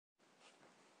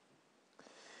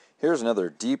Here's another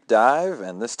deep dive,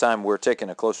 and this time we're taking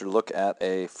a closer look at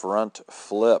a front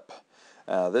flip.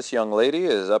 This young lady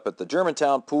is up at the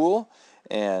Germantown pool,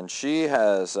 and she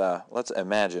has, let's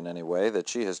imagine anyway, that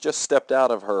she has just stepped out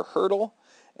of her hurdle,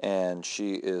 and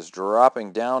she is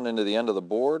dropping down into the end of the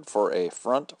board for a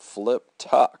front flip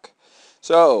tuck.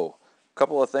 So, a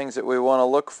couple of things that we want to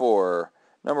look for.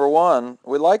 Number one,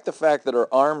 we like the fact that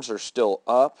her arms are still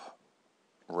up,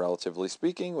 relatively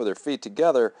speaking, with her feet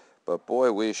together, but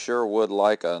boy, we sure would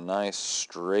like a nice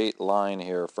straight line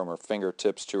here from her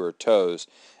fingertips to her toes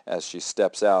as she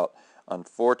steps out.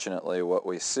 Unfortunately, what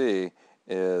we see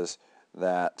is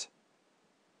that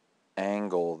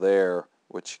angle there,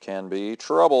 which can be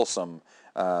troublesome.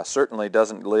 Certainly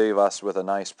doesn't leave us with a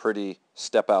nice pretty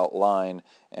step out line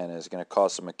and is going to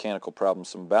cause some mechanical problems,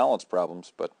 some balance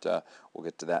problems, but we'll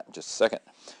get to that in just a second.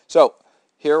 So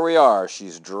here we are.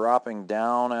 She's dropping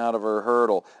down out of her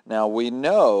hurdle. Now we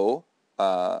know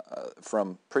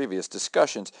from previous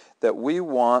discussions that we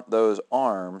want those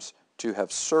arms to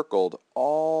have circled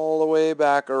all the way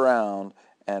back around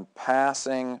and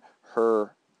passing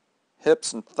her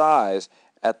hips and thighs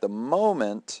at the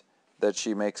moment that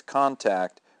she makes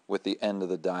contact with the end of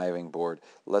the diving board.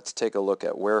 Let's take a look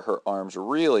at where her arms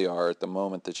really are at the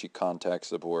moment that she contacts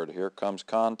the board. Here comes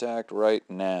contact right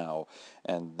now,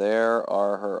 and there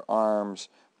are her arms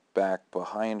back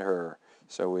behind her.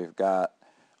 So we've got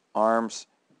arms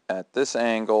at this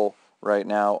angle right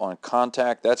now on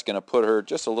contact. That's going to put her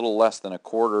just a little less than a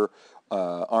quarter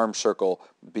arm circle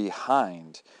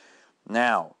behind.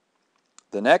 Now,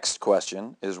 the next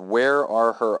question is, where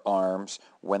are her arms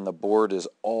when the board is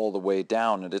all the way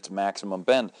down at its maximum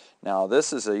bend? Now,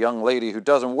 this is a young lady who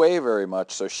doesn't weigh very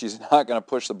much, so she's not going to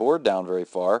push the board down very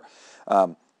far.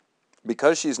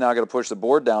 Because she's not going to push the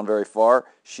board down very far,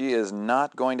 she is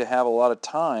not going to have a lot of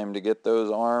time to get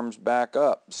those arms back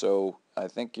up. So I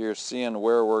think you're seeing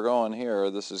where we're going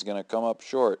here. This is going to come up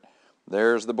short.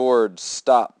 There's the board,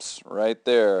 stops right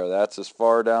there. That's as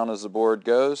far down as the board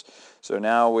goes. So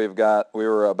now we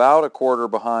were about a quarter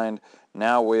behind.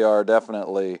 Now we are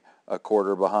definitely a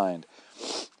quarter behind.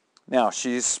 Now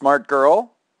she's a smart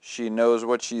girl. She knows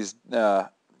what she's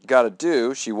got to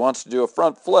do. She wants to do a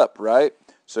front flip, right?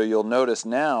 So you'll notice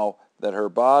now that her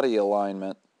body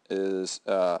alignment is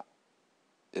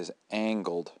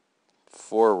angled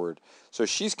forward. So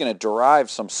she's going to derive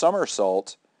some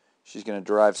somersault. She's going to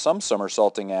derive some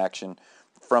somersaulting action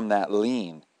from that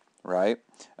lean, right?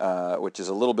 Which is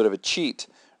a little bit of a cheat,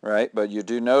 right? But you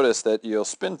do notice that you'll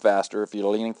spin faster if you're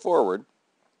leaning forward.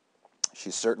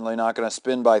 She's certainly not going to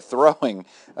spin by throwing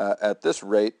at this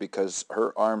rate because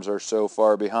her arms are so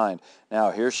far behind.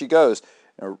 Now here she goes.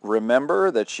 Remember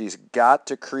that she's got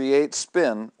to create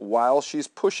spin while she's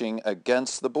pushing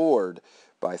against the board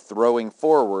by throwing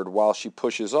forward while she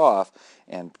pushes off,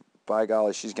 and by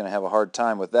golly, she's going to have a hard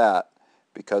time with that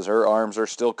because her arms are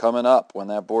still coming up when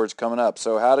that board's coming up.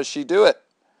 So how does she do it?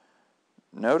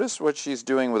 Notice what she's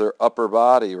doing with her upper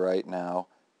body right now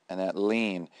and that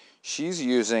lean. She's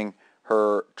using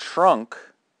her trunk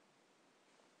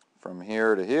from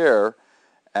here to here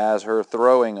as her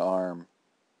throwing arm.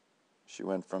 She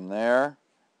went from there,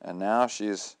 and now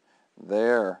she's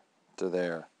there to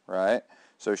there, right?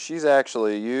 So she's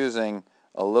actually using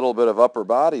a little bit of upper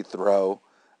body throw,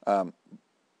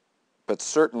 but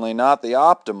certainly not the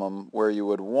optimum where you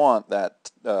would want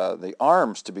that the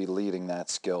arms to be leading that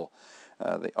skill,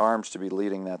 the arms to be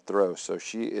leading that throw. So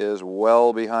she is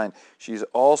well behind. She's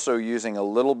also using a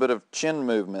little bit of chin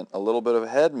movement, a little bit of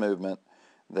head movement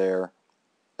there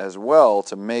as well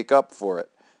to make up for it.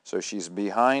 So she's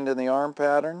behind in the arm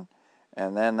pattern,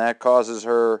 and then that causes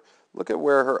her, look at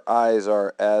where her eyes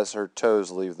are as her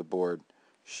toes leave the board.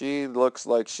 She looks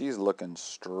like she's looking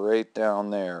straight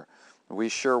down there. We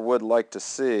sure would like to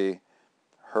see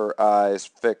her eyes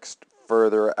fixed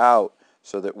further out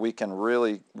so that we can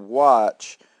really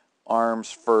watch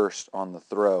arms first on the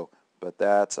throw. But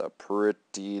that's a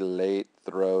pretty late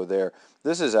throw there.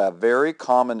 This is a very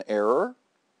common error.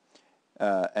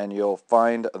 And you'll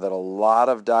find that a lot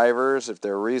of divers, if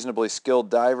they're reasonably skilled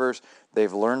divers,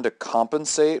 they've learned to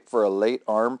compensate for a late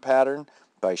arm pattern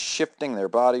by shifting their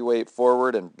body weight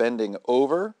forward and bending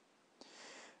over.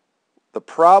 The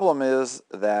problem is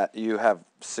that you have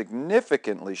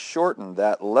significantly shortened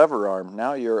that lever arm.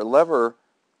 Now your lever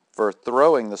for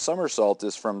throwing the somersault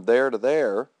is from there to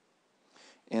there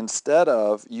instead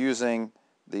of using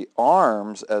the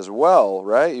arms as well,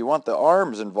 right? You want the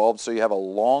arms involved so you have a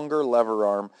longer lever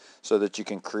arm so that you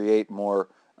can create more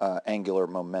angular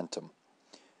momentum.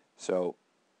 So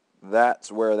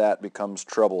that's where that becomes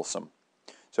troublesome.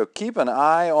 So keep an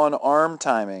eye on arm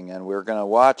timing, and we're going to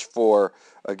watch for,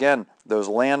 again, those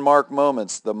landmark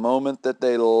moments, the moment that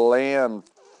they land,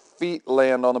 feet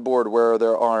land on the board, where are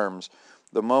their arms?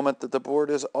 The moment that the board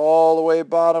is all the way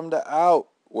bottomed out,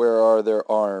 where are their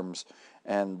arms?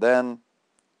 And then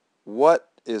what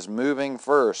is moving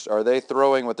first? Are they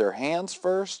throwing with their hands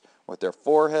first, with their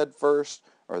forehead first,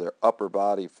 or their upper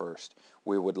body first?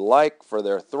 We would like for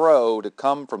their throw to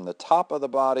come from the top of the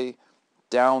body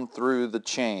down through the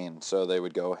chain. So they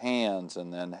would go hands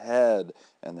and then head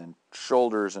and then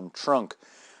shoulders and trunk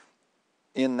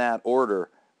in that order.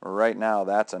 Right now,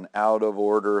 that's an out of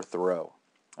order throw.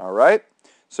 All right,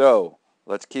 so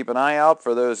let's keep an eye out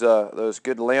for those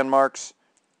good landmarks.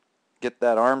 Get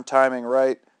that arm timing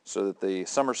right so that the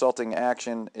somersaulting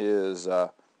action is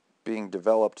being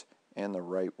developed in the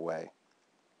right way.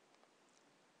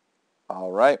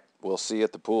 All right, we'll see you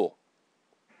at the pool.